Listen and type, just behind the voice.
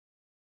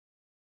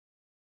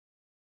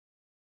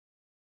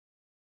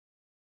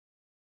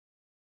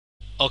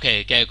Okay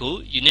ကဲအခု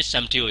unit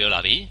 70ကိုရောက်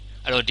လာပြီ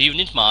အဲ့တော့ဒီ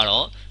unit မှာ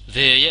တော့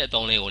the ရဲ့အ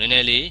သုံးလေးကိုနည်းန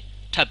ည်းလေး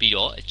ထပ်ပြီး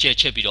တော့အကျယ်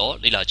ချက်ပြီးတော့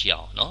လေ့လာကြည့်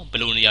အောင်เนาะဘယ်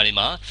လိုနေရာတွေ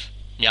မှာ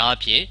များအ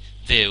ဖြစ်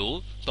the ကို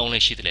သုံး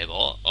လေးရှိတယ်လေ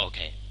ပေါ့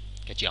okay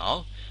ကြည့်အော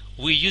င်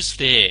we use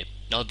the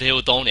เนาะ the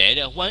ကိုသုံးတယ်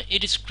when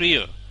it is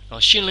clear เนา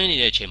ะရှင်းလင်းနေ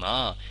တဲ့အချိန်မှာ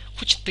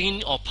which thing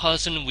or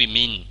person we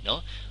mean เนาะ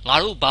ငါ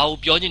တို့ဘာကို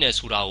ပြောချင်တယ်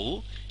ဆိုတာကို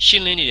ရှ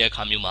င်းလင်းနေတဲ့အ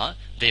ခါမျိုးမှာ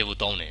the ကို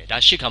သုံးတယ်ဒါ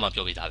ရှစ်ခါမှ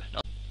ပြောပြသားပဲเน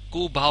าะ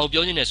ကိုဘာကို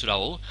ပြောချင်တယ်ဆိုတာ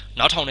ကို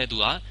နောက်ထောင်တဲ့သူ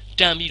က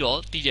တန်ပြီးတော့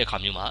သိတဲ့အခါ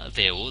မျိုးမှာ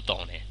the ကို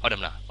သုံးတယ်ဟုတ်တယ်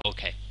မလား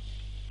okay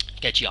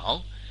ကြည့်အောင်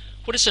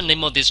what is the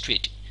name of this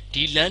street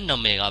ဒီလမ်းနာ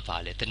မည်ကဘာ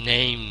လဲ the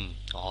name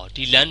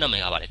ဒီလမ်းနာမ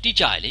ည်ကဘာလဲတိ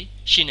ကျရလေ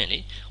ရှင်းနေလေ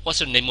what's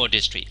the name of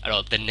this street အဲ့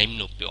တော့ the name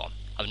လို့ပြော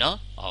ဟုတ်နော်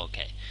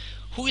okay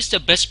who is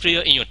the best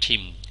player in your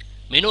team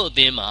မင်းတို့အသ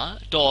င်းမှာ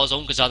တော်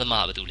ဆုံးကစားသ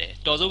မားကဘာတူလဲ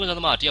တော်ဆုံးကစားသ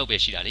မားတယောက်ပဲ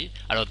ရှိတာလေ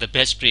အဲ့တော့ the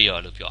best player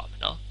လို့ပြောရမယ်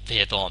နော် the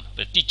တော့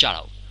တိကျ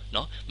တာ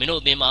နော်မင်းတို့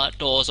အသင်းမှာ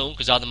တော်ဆုံး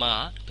ကစားသမား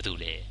ကဘာတူ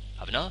လဲ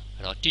ဟုတ်နော်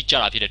အဲ့တော့တိကျ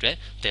တာဖြစ်တဲ့အတွက်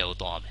the ကို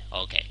သွားမယ်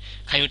okay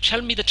can you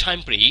tell me the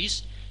time please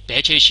ဘ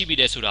ယ်ချိန်ရှိပြီ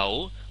လဲဆိုတာ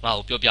ကိုငါ့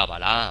ကိုပြောပြပါ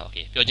လား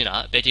okay ပြောချင်တာ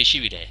ဘယ်ချိန်ရှိ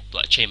ပြီလဲသူ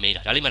အချိန်မေး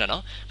တာဒါလေးမှတ်တာ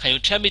နော် can you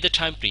tell me the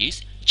time please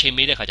အချိန်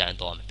မေးတဲ့ခါကျရင်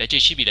သွားမယ်ဘယ်ချိ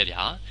န်ရှိပြီလဲ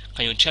ဗျာ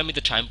can you tell me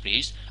the time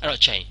please အဲ့တော့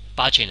အချိန်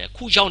ဘာချိန်လဲ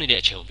ခုရောက်နေတဲ့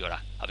အချိန်ကိုပြောတာ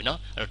ဟုတ်ပြီနော်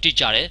အဲ့တော့တိ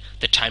ကျတယ်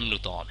the time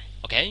လို့သွားမယ်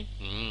okay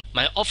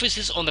my office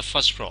is on the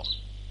first floor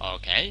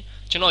okay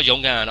ကျွန်တော်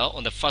ရုံးခန်းကတော့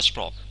on the first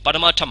floor ပထ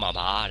မထပ်မှာ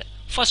ပါတဲ့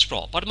first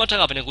floor ပထမထပ်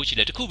ကဘယ်နှခုရှိ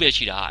လဲတစ်ခုပဲ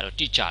ရှိတာအဲ့တော့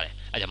တိကျတယ်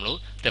အဲ့ကြောင့်မလို့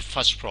the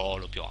first floor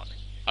လို့ပြောရမယ်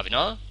ဟုတ်ပြီ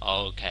နော်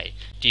okay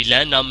ဒီလ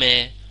မ်းနာမ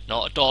ည်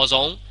နော်အတော်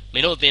ဆုံးမ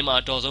င်းတို့အသင်းမှာ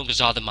အတော်ဆုံးက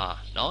စားသမား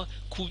နော်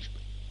ခု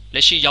လ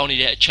က်ရှိရောက်နေ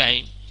တဲ့အချိန်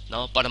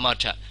နော်ပထမ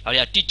ထပ်ဒါ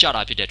တွေကတိကျ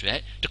တာဖြစ်တဲ့အတွက်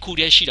တစ်ခု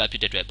တည်းရှိတာဖြ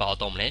စ်တဲ့အတွက်ဘာလို့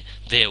သုံးမလဲ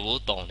there ကို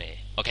သုံးတယ်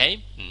okay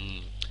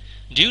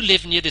do you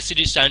live near the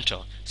city center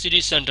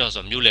city center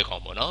ဆိုမြို့လေကော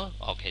င်ပေါ့နော်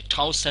okay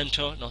town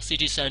center နော်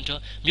city center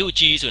မြို့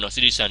ကြီးဆိုရင်တော့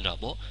city center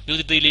ပေါ့မြို့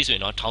သေးလေးဆိုရ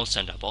င်တော့ town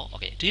center ပေါ့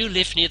okay do you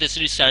live near the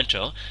city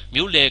center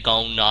မြို့လေကော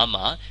င်နား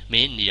မှာမ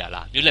င်းနေရ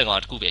လားမြို့လေကောင်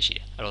ကတစ်ခုပဲရှိတ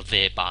ယ်အဲ့တော့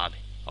there ပါမ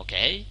ယ်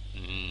okay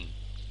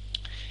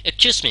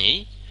excuse me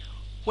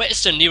where is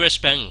the nearest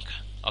bank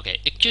okay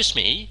excuse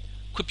me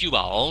ခွင့်ပြု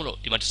ပါအောင်လို့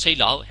ဒီမှာတစ်စိတ်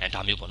လောက်ဟန်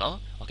ဒါမျိုးပေါ့နော်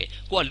okay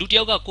ကိုကလူတ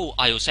ယောက်ကကို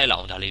အာယုစိုက်လာ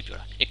အောင်ဒါလေးပြော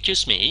တာ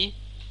excuse me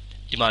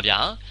ဒီမှာဗျာ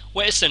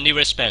where is the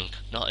nearest bank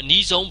เนาะအ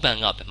နီးဆုံးဘဏ်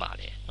ကဘယ်မှာ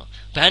လဲเนาะ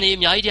ဘဏ်တွေအ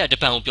များကြီးတည်းကတ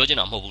ဘဏ်ကိုပြောချင်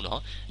တာမဟုတ်ဘူးเนาะ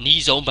အ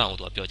နီးဆုံးဘဏ်ကို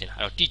သူကပြောချင်တာ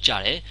အဲ့တော့တိကျ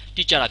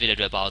တာဖြစ်တဲ့အ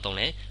တွက်ဘာလို့သုံး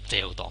လဲ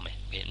there ကိုသုံးမယ်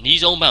okay အနီး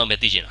ဆုံးဘဏ်ကိုပဲ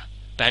သိချင်တာ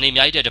ဘဏ်တွေအ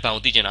များကြီးတည်းကတဘဏ်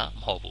ကိုသိချင်တာ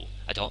မဟုတ်ဘူး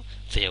အဲ့တော့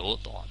there ကို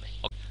သုံးရမယ်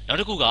နောက်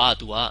တစ်ခုက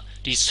သူက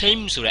ဒီ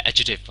same ဆိုတဲ့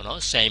adjective ပေါ့နော်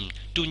same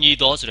တူညီ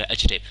သောဆိုတဲ့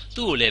adjective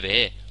သူ့ကိုလည်းပဲ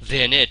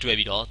there နဲ့တွဲ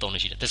ပြီးတော့သုံး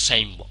လို့ရှိတယ် the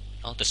same ပေါ့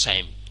နော် the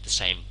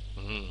same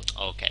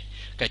okay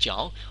ကြည့်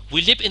အောင် we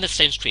live in the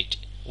same street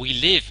we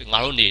live ငါ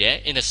တို့နေတယ်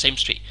in the same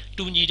street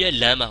တူညီတဲ့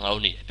လမ်းမှာငါ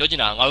တို့နေတယ်ပြောချင်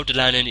တာငါတို့တ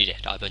လမ်းနဲ့နေတယ်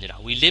ဒါပြောချင်တာ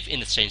we live in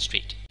the same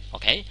street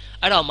okay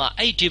အဲ့တော့မှ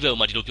အဲ့ဒီ devil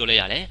မှာဒီလိုပြောလိုက်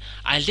ရတယ်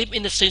I live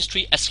in the same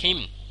street as him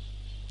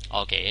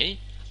okay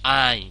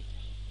I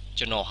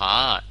ကျွန်တော်ဟာ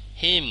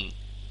him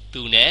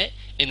သူနဲ့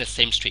in the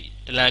same street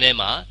တလမ်းထဲ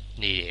မှာ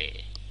နေတယ်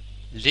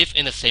live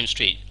in the same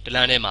street တလ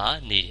မ်းထဲမှာ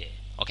နေတယ်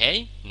okay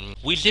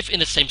we live in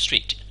the same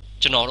street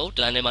ကျွန်တော်တို့တ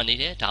လမ်းထဲမှာနေ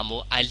တယ်ဒါ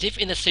မို့ I live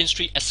in the same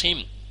street as him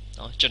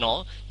နော်ကျွန်တော်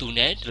သူ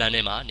နဲ့တလမ်း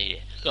ထဲမှာနေတ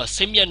ယ်အဲ့တော့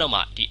same ရဲ့နောက်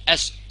မှာဒီ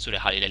s ဆို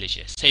တဲ့ဟာလေးလည်း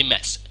ရှိတယ် same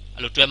as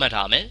အဲ့လိုတွဲမှတ်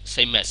ထားမယ်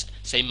same as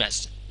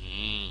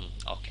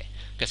okay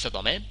ကဲဆက်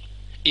တော့မယ်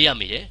အေးရ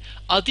မိတယ်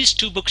are these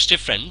two books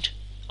different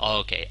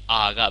okay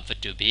are က verb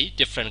to be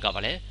different က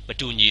ဘာလဲမ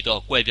တူညီ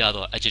တော့ကွဲပြား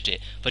တော့ adjective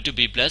verb to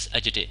be plus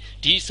adjective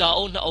ဒီစာ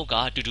အုပ်နှစ်အုပ်က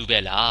အတူတူပဲ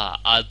လား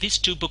are these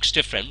two books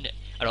different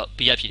အဲ့တော့ B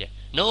ရဖြစ်တယ်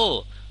no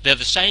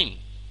they're the same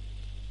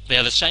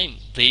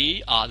they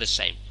are the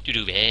same တူ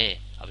တူပဲ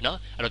ဟုတ်ပြီနော်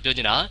အဲ့တော့ပြော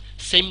ချင်တာ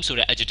same ဆို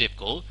တဲ့ adjective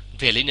ကို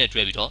they လေးနဲ့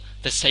တွဲပြီးတော့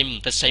the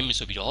same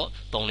ဆိုပြီးတော့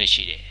သုံးလို့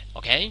ရှိတယ်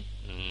okay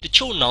တ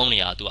ချို့ noun တွေ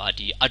ကသူက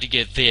ဒီ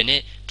article they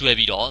နဲ့တွဲ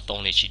ပြီးတော့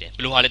သုံးလို့ရှိတယ်ဘ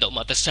ယ်လိုဟာလဲတော့ဥပ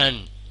မာ the sun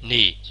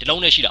နေဒီ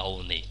လုံးနဲ့ရှိတာဟု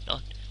တ်နေ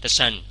နော် the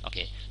sun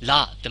okay la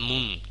the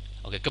moon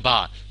okay ကမ္ဘာ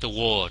the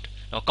world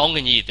နော်ကောင်းက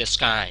င်ကြီး the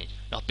sky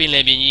နော်ပင်လ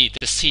ယ်ပြင်ကြီး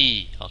the sea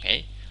okay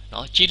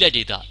နော်ကြီးလက်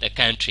ဒေသ the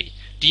country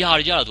ဒီဟာ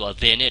တွေကြတော့သူက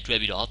they နဲ့တွဲ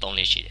ပြီးတော့သုံး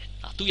လို့ရှိတယ်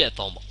သူ့ရဲ့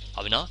သုံးပေါ့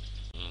ဟုတ်ပြီနော်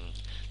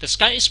The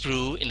sky is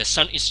blue and the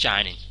sun is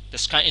shining. The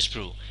sky is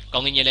blue. ကော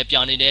င်းကင်ကြီးလည်း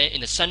ပြောင်းနေတယ်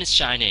and the sun is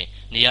shining.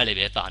 နေရလည်း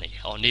ပဲတာနေတယ်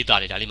။ဟောနေတာ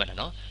တယ်ဒါလေးမှတ်တာ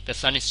နော်။ The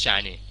sun is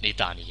shining. နေ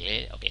တာနေတယ်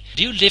။ Okay.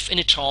 Do you live in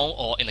a town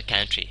or in the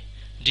country?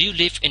 Do you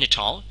live in a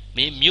town? မ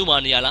င်းမြို့မှာ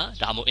နေရလား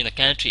ဒါမှမဟုတ် in the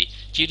country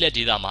ကြီးလက်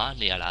ဒေသမှာ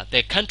နေရလား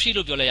The country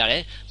လို့ပြောလိုက်ရတ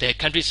ယ် The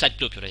countryside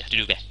လို့ပြောလိုက်ရတူ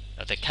တူပဲ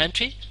။ The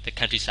country, the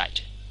countryside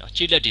နော်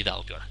ကြီးလက်ဒေသ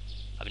ကိုပြောတာ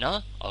။ဟုတ်ပြီနော်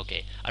။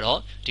 Okay. အဲ့တော့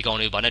ဒီကောင်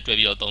လေးဘာနဲ့တွဲ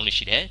ပြီးတော့သုံးလို့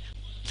ရှိတယ်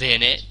။ The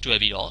နဲ့တွဲ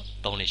ပြီးတော့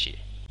သုံးလို့ရှိတ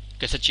ယ်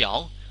။ကဲဆက်ကြည့်အော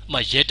င်။မ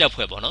ရဲတပ်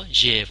ဖွဲ့ပေါ့နော်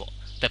ရဲပေါ့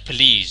the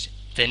police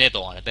တဲ့နဲ့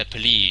တော့ရတယ် the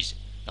police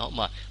နော်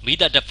မိ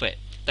သားတပ်ဖွဲ့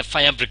the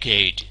fire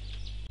brigade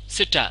စ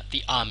စ်တပ် the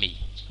army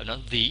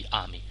နော် the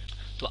army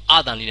သူအာ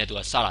သန်လေးနဲ့သူက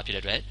စတာဖြစ်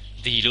တဲ့အတွက်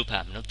the လို့ဖ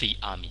တ်မယ်နော် the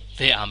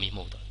army မ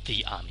ဟုတ်တော့ the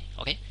army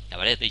okay ဒါ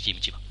ပါလေသိကြည့်မ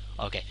ကြည့်ပါ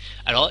okay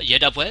အဲ့တော့ရဲ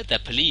တပ်ဖွဲ့ the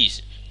police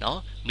နော်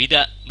မိ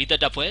သား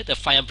တပ်ဖွဲ့ the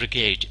fire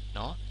brigade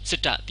နော်စ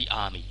စ်တပ် the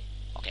army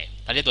okay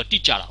ဒါလေးတော့တိ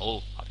ကျတာဟုတ်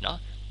ပြီနော်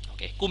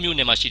okay ကိုမျိုး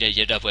နယ်မှာရှိတဲ့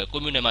ရဲတပ်ဖွဲ့ကို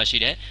မျိုးနယ်မှာရှိ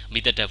တဲ့မိ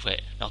သက်တပ်ဖွဲ့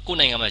เนาะကို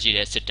နိုင်ငံမှာရှိ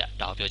တဲ့စစ်တပ်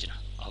ဒါကိုပြောချင်တာ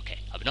okay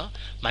ဟုတ်ပြီเนาะ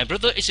my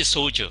brother is a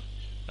soldier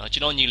เนาะကျွ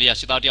န်တော်ညီလေးက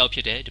စစ်သားတယောက်ဖြ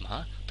စ်တယ်ဒီမှာ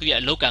သူရဲ့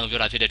အလုပ်ကံကို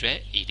ပြောတာဖြစ်တဲ့အတွက်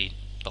ed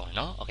တော့เ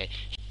นาะ okay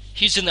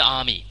he's in the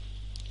army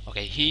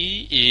okay he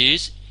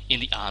is in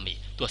the army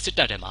သူကစစ်တ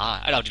ပ်ထဲမှာ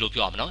အဲ့ဒါဒီလို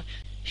ပြောရမှာเนาะ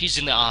he's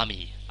in the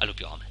army အဲ့လို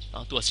ပြောရမှာเนา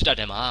ะသူကစစ်တပ်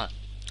ထဲမှာ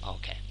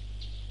okay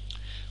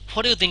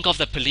what do you think of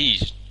the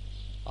police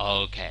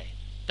okay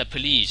the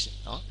police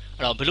เนาะ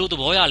အဲ့တော့ဘယ်လိုသ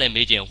ဘောရလဲ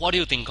မေးချင် what do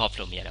you think of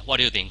လို့မေးရတယ် what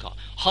do you think of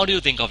how do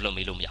you think of လို့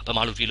မေးလို့မရဘာ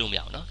မှလို့ဖြေလို့မရ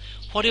ဘူးเนาะ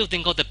what do you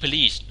think of the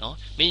police เนาะ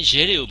မင်း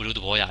ရဲတွေကိုဘယ်လိုသ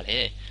ဘောရလဲ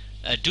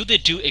do they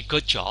do a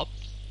good job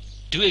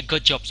do a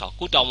good job ဆို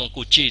ကိုတောင်းဝန်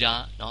ကိုကြည်တာ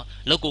เนาะ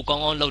လုပ်ကိုကော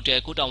င်းကောင်းလုပ်တယ်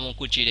ကိုတောင်းဝန်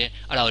ကိုကြည်တယ်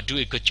အဲ့ဒါကို do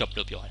a good job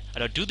လို့ပြောတယ်အဲ့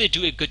တော့ do they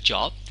do a good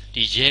job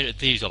ဒီရဲ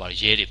တွေဆိုပါ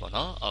ရဲတွေပေါ့เน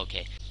าะ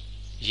okay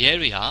ရဲ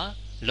တွေဟာ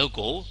လုပ်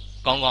ကို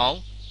ကောင်းကောင်း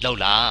လုပ်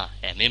လား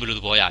မင်းဘယ်လို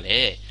သဘောရလဲ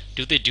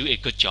do they do a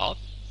good job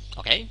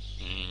okay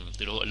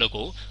သူတို့အလုပ်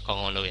ကိုကောင်း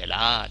ကောင်းလုပ်ရ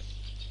လား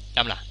တ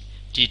မ်းမလား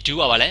ဒီ do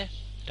ကပါလဲ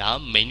ဒါ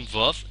main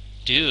verb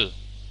do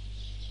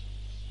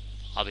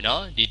ဟုတ်ပြီ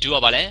နော်ဒီ do က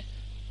ပါလဲ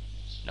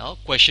နော်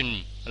question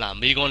ဟလာ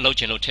မေးခွန်းလုပ်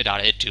ချင်လို့ထည့်ထား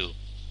တဲ့ do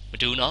မ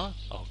do နော်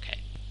okay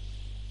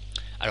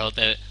အဲ့တော့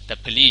the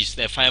police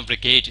the fire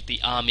brigade the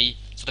army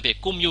စသဖြင့်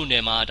ကိုမျိုးန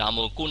ယ်မှာဒါမှ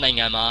မဟုတ်ကိုနိုင်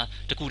ငံမှာ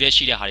တခုတည်း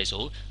ရှိတဲ့ဟာတွေ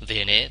ဆို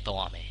they နဲ့သုံး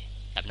ရမယ်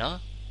ဟုတ်ပြီနော်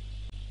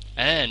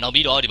နောက်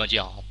ပြီးတော့ဒီမှာကြ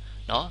ည့်အောင်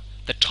နော်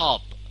the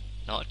top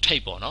နော်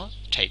tape ပေါ့နော်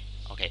tape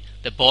okay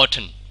the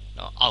bottom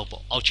နော်အောက်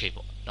ပေါ့အောက်ခြေ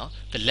ပေါ့နော်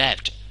the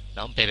left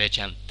နော်ဘယ်ဘက်ချ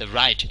မ်း the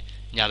right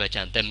ညာဘက်ချ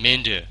မ်း the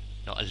middle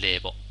နော်အလယ်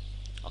ပေါ့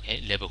okay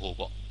level ဟို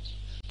ပေါ့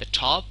the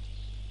top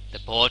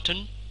the bottom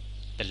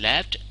the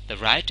left the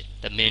right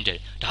the middle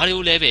ဒါတွေ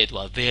ကိုလည်းပဲသူ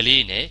က there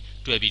လေးနဲ့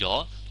တွဲပြီး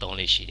တော့သုံး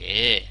လေးရှိတ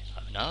ယ်ဟု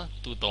တ်ပြီနော်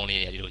သူသုံးလေး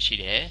တွေဒီလိုရှိ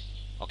တယ်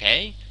okay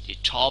ဒီ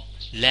top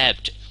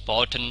left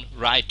bottom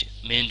right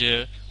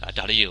middle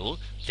ဒါလေးကို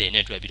there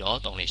နဲ့တွဲပြီးတော့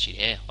သုံးလေးရှိ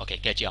တယ် okay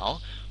ကြည့်ကြအောင်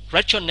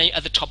write your name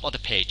at the top of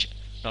the page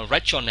now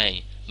write your name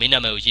မင်းနာ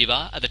မည်ကိုရေးပါ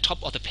at the top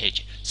of the page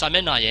စာမျ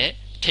က်နှာရဲ့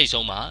ထိပ်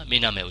ဆုံးမှာမ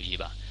င်းနာမည်ကိုရေး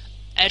ပါ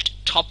at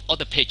top of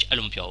the page အဲ့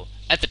လိုမပြောဘူး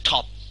at the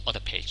top of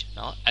the page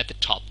နော် at the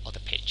top of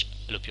the page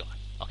အဲ့လိုပြောတာ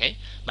okay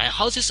my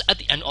house is at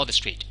the end of the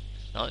street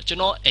နော်ကျွန်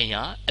တော်အိမ်က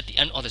at the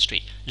end of the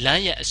street လ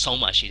မ်းရဲ့အဆုံး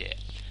မှာရှိတယ်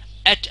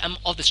at end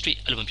of the street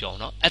အဲ့လိုမပြော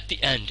ဘူးနော် at the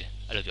end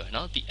အဲ့လိုပြောတယ်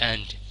နော် the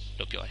end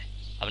လို့ပြောတယ်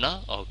ဟုတ်ပြီနော်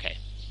okay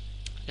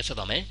let's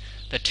startမယ်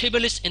the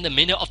table is in the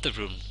middle of the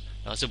room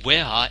နော်စပွဲ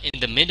ဟာ in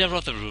the middle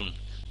of the room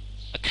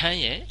အခန်း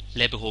ရဲ့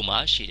level ဟိုမှာ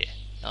ရှိတယ်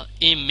နော်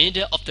in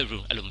middle of the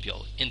room အဲ့လိုမပြော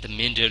ဘူး in the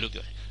middle လို့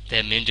ပြောတယ် the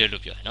middle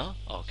လို့ပြောတယ်နော်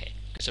okay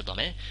ဆက်သွား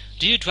မယ်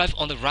do you drive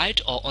on the right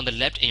or on the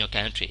left in your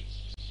country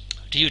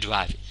do you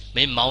drive မ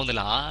င်းမောင်းသ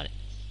လားတဲ့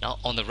နော်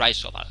on the right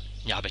ဆိုပါ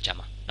ညာဘက်ချမ်း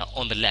မှာနော်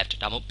on the left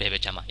ဒါမှမဟုတ်ဘယ်ဘ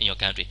က်ချမ်းမှာ in your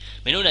country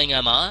မင်းတို့နိုင်ငံ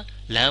မှာ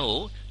လမ်းကို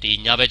ဒီ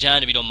ညာဘက်ချမ်းက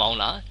နေပြီးတော့မောင်း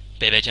လား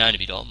ဘယ်ဘက်ချမ်းကနေ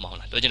ပြီးတော့မောင်း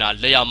လားပြောချင်တာ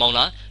လက်ရောက်မောင်း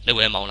လားလက်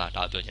ဝဲမောင်းလား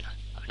ဒါပြောချင်တာ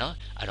ဟုတ်နော်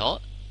အဲ့တော့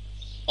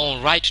on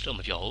right လို့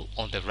မပြောဘူး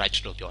on the right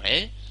လို့ပြောတ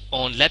ယ်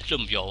on left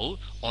လို့မပြောဘူး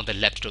on the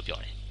left လို့ပြော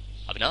တယ်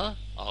ဟုတ်ပြီနော်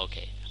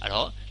okay အဲ့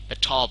တော့ the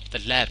top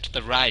the left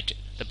the right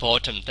the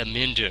bottom the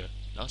middle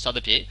နော်စသ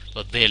ဖြင့်သူ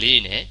there လေး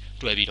နဲ့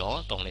တွဲပြီးတော့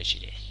သုံးလေးရှိ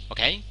တယ်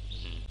okay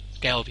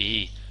ကဲဟုတ်ပြီ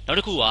နောက်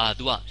တစ်ခုက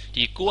तू က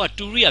ဒီကိုက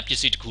တူရီယာပစ္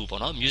စည်းတစ်ခုပေါ့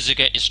နော်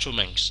musical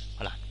instruments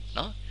ဟုတ်လား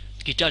နော်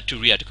ဂီတတူ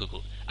ရီယာတစ်ခု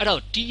ကိုအဲ့တော့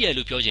တီးရ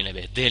လို့ပြောချင်လည်း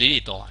ပဲ there လေး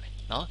တွေသုံးရတယ်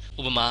နော်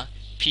ဥပမာ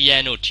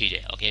piano တီးတ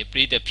ယ် okay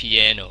play the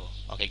piano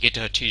okay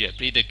guitar တီးတယ်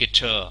play the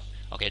guitar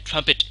okay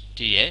trumpet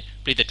တီးရ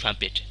play the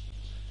trumpet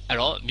အဲ့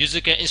တော့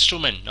musical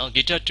instrument နော်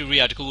guitar တူရီ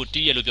ယာတစ်ခုကို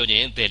တီးရလို့ပြောချ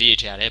င် there လေးတွေ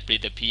ထည့်ရတယ် play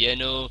the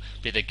piano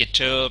play the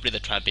guitar play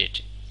the trumpet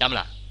ရမ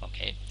လား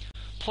okay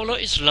Paulo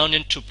is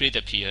learning to play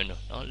the piano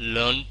နော်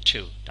learn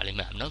to ဒါလေး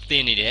မှတ်နော်သ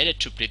င်နေတယ်တဲ့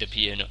to play the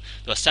piano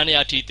သူကစံရ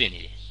တီးသင်နေ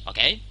တယ်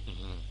okay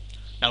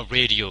now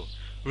radio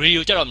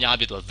ကြတော့အများ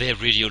ပြတော့ the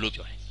radio လို့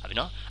ပြောတယ်ဟုတ်ပြီ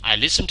နော် I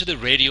listen to the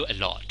radio a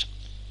lot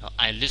နော်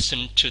I listen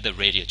to the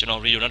radio ကျွန်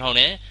တော် radio နားထောင်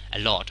တယ် a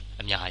lot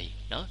အများကြီး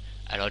နော်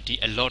အဲ့တော့ဒီ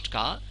a lot က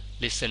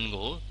listen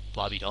ကို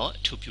သွားပြီးတော့အ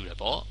ထူးပြုတယ်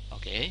ပေါ့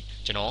okay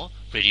ကျွန်တော်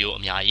radio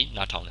အများကြီး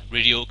နားထောင်တယ်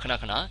radio ခဏ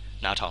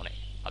နားထောင်တယ်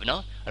ဟုတ်ပြီ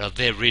နော်အဲ့တော့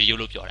the radio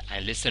လို့ပြောတယ် I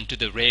listen to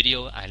the radio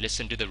I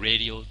listen to the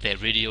radio the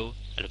radio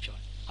အဲ့လိုပြောတ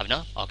ယ်ဟုတ်ပြီ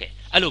နော် okay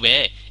အဲ့လိုပဲ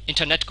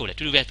internet ကိုလည်း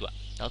တူတူပဲသူက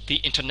နော် the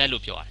internet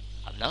လို့ပြောရတယ်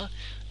ဟုတ်ပြီနော်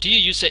do you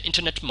use the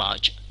internet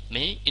much မ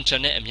င်း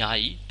internet အများ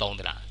ကြီးသုံး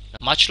သလား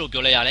much လို့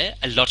ပြောလိုက်ရတယ်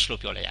a lot လို့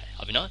ပြောလိုက်ရတယ်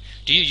ဟုတ်ပြီနော်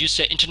do you use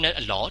the internet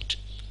a lot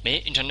မ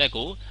င်း internet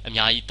ကိုအ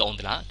များကြီးသုံး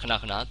သလားခဏ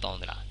သုံး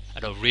သလား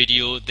အဲ့တော့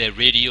radio the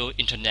radio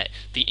internet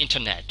the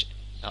internet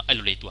နော်အဲ့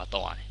လိုလေးသူက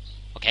သုံးရတယ်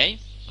okay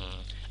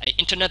အဲ့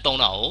internet သုံး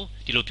တာကို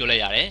ဒီလိုပြောလို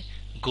က်ရတယ်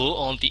go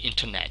on the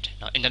internet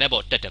နော် internet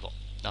ပေါ်တက်တယ်ပေါ့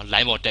နော်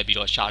line ပေါ်တက်ပြီး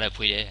တော့ရှားတယ်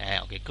ဖွေးတယ်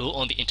okay go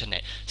on the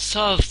internet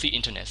surf the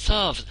internet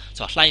surf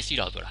ဆိုတာလှိုင်းစီး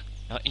တာပြောတာ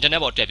နော် internet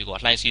ပေါ်တက်ပြီးတော့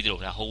လှိုင်းစီးသလို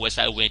နော်ဟို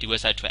website ဝင်ဒီ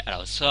website ထွက်အဲ့ဒါ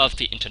surf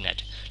the internet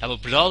ဒါမှမဟု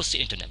တ် browse the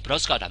internet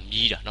browse ကဒါမြ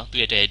ည်တာနော်သူ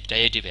ရဲ့တဲ့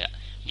ပဲ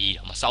မြည်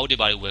တာမစောက်တွေ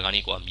ပါလေဝယ်ကနေ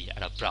ကိုကမြည်တာ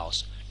အဲ့ဒါ browse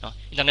နော်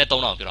internet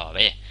သုံးတာကိုပြောတာပါ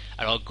ပဲ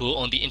အဲ့တော့ go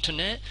on the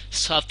internet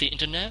surf the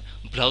internet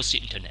browse the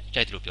internet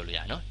ကြိုက်တယ်လို့ပြောလို့ရ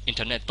တယ်နော်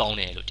internet သုံး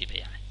တယ်လို့ဒီပဲ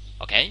ရတယ်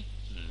okay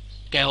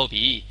ကဲဟုတ်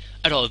ပြီ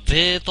အဲ့တော့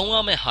there သုံးရ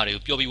မယ့်ဟာတွေ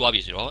ကိုပြောပြီးသွား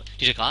ပြီဆိုတော့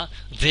ဒီတခါ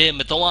there မ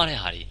သုံးရတဲ့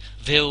ဟာတွေ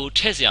there ကိုထ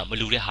ည့်စရာမ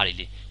လိုတဲ့ဟာတွေ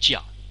လေကြည့်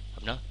အောင်ဟု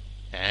တ်နော်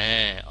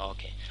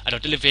okay အဲ့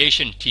တော့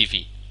television TV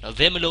နော်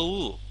there မလို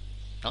ဘူး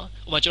နော်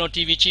ဥပမာကျွန်တော်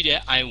TV ကြည့်တယ်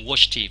I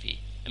watch TV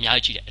အများ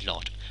ကြီးကြည့်တယ် a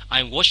lot I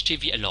watch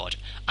TV a lot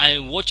I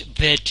watch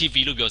their TV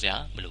လို့ပြောစရာ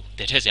မလို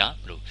there ထည့်စရာ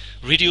မလို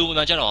radio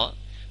မှာကျတော့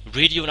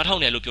radio နားထော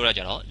င်တယ်လို့ပြောရ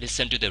ကြတော့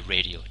listen to the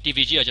radio TV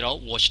ကြည့်ရကြတော့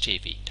watch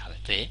TV ဒါပဲ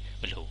there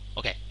မလို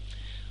okay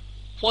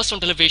What's on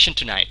television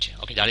tonight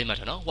okay ဒါလေးမှတ်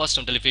ထားနော် What's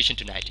on television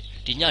tonight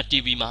ဒီည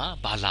TV မှာ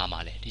ဘာလာမှာ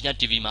လဲဒီည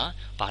TV မှာ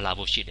ဘာလာ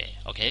ဖို့ရှိတယ်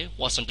okay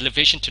What's on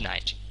television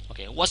tonight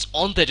okay What's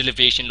on the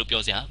television လို့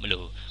ပြောစရာမ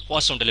လို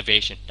What's on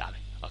television ဒါပဲ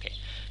okay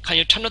Can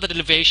you turn on the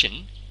television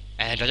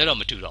ဒါကြတော့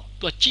မတူတော့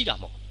သူကကြည့်တာ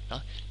မဟုတ်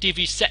နော် TV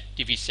set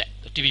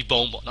TV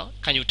ဘုံပေါ့နော်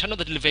Can you turn on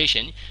the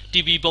television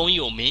TV ဘုံ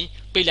ကြီးကိုမင်း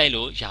ပိတ်လိုက်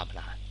လို့ရမ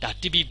လားဒါ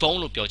TV ဘုံ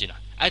လို့ပြောချင်တာ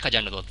အဲ့ခါကျ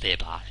တော့ there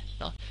ပါတယ်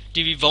နော်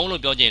TV ဘုံ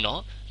လို့ပြောချင်တော့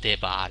there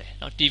ပါတယ်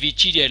နော် TV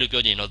ကြည့်တယ်လို့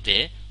ပြောချင်တော့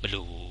there မ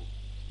လို့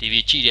TV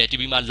ကြည့်တယ်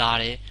TV မှာလာ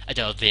တယ်အဲ့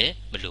ကျတော့ there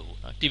မလို့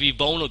နော် TV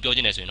ဘုံလို့ပြောချ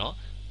င်တယ်ဆိုရင်တော့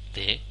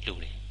there လို့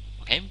တယ်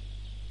okay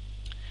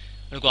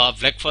နောက်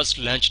breakfast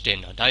lunch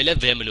dinner ဒါလည်း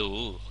there မလို့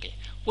okay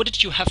What did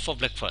you have for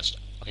breakfast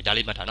okay ဒါ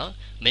လေးမှတ်ထားနော်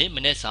မင်းမ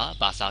နေ့စာ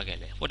ဘာစားခဲ့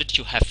လဲ What did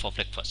you have for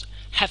breakfast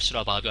have ဆို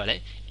တာဘာပြောလဲ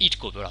eat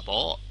ကိုပြောတာ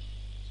ပေါ့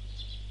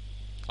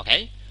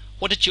okay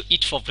What did you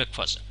eat for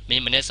breakfast မ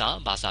င်းမနေ့စာ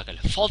ဘာစားခဲ့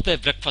လဲ for the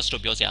breakfast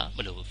လို့ပြောစရာမ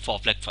လို for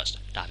breakfast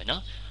ဒါပဲ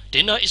နော်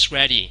Dinner is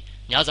ready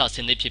ညစာဆ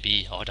င်သင့်ဖြစ်ပြီ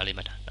ဟောဒါလေး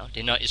မှတ်ထားနော်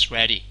Dinner is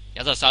ready ည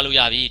စာစားလို့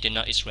ရပြီ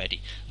Dinner is ready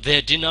The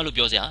dinner လို့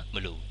ပြောစရာမ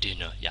လို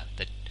Dinner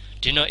the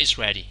dinner is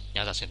ready ည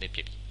စာဆင်သင့်ဖြ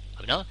စ်ပြီ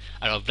ဟုတ်ပြီနော်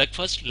အဲ့တော့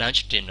breakfast lunch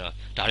dinner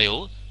ဒါတွေ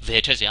ကို the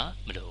ထည့်စရာ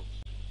မလို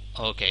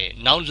Okay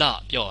နောက်လ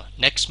ပြော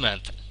next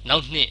month နော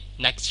က်နှစ်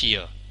next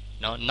year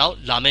နောက်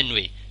လာမယ့်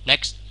နွေ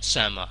next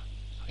summer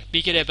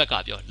ပြီးခဲ့တဲ့ဘက်က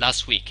ပြော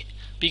last week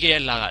ပြီးခဲ့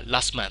တဲ့လက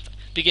last month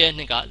ပြီးခဲ့တဲ့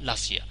နှစ်က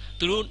last year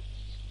သူတို့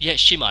ရဲ့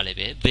ရှေ့မှာလည်း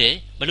ပဲ the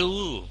မ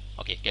လို့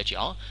okay ကြည့်ကြ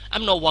အောင်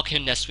I'm not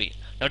working next week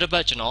နောက်တစ်ပ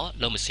တ်ကျွန်တော်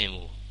လုံးမစင်း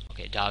ဘူး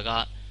okay ဒါက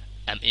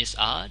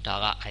MSR ဒါ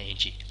က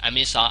ing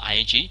MSR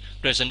ing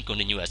present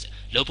continuous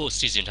လုပ်ဖို့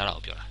စီစဉ်ထားတာ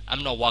ကိုပြောတာ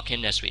I'm not working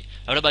next week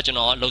နောက်တစ်ပတ်ကျွန်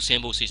တော်လုံးစ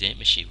င်းဖို့စီစဉ်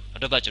မရှိဘူးနော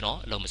က်တစ်ပတ်ကျွန်တော်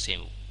လုံးမစင်း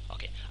ဘူး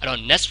okay အဲ့တော့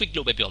next week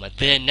လို့ပဲပြောမယ်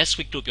the next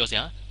week လို့ပြောစ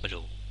ရာမ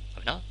လိုဟု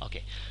တ်နော်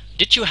okay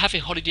Did you have a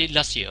holiday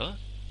last year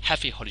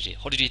have a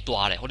holiday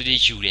သွားတယ် holiday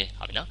ယူတယ်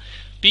ဟုတ်ပြီနော်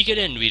ပြီးခဲ့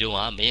တဲ့နွေတုန်းက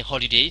မင်း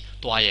holiday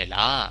သွားရဲ့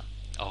လား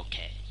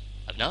okay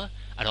ဟုတ်နော်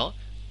အဲ့တော့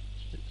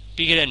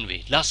ပြီးခဲ့တဲ့နွေ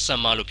last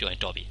summer လို့ပြောရင်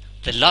တော့ပြီ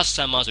the last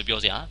summer ဆိုပြော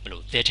စရာမ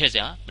လို the ထည့်စ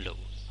ရာမလို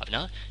ဟုတ်ပြီ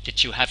နော် Did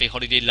you have a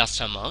holiday last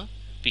summer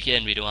ပြီးခဲ့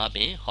တဲ့နွေတုန်းကမ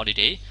င်း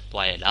holiday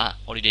သွားရဲ့လား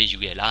holiday ယူ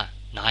ရဲ့လား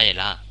နားရဲ့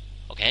လား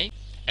okay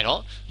အဲ့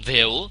တော့ the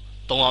ကို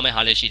သုံးရမယ့်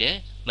ဟာလေးရှိတယ်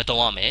မ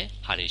သုံးရမယ့်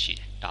ဟာလေးရှိတ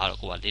ယ်ဒါကတော့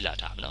ကိုကလေ့လာ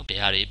ထားမယ်နော်ဘယ်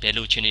ဟာတွေဘယ်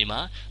လိုချင်းတွေမှာ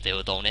the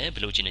ကိုသုံးတယ်ဘ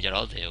ယ်လိုချင်းတွေကြ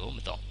တော့ the ကိုမ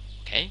သုံး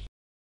okay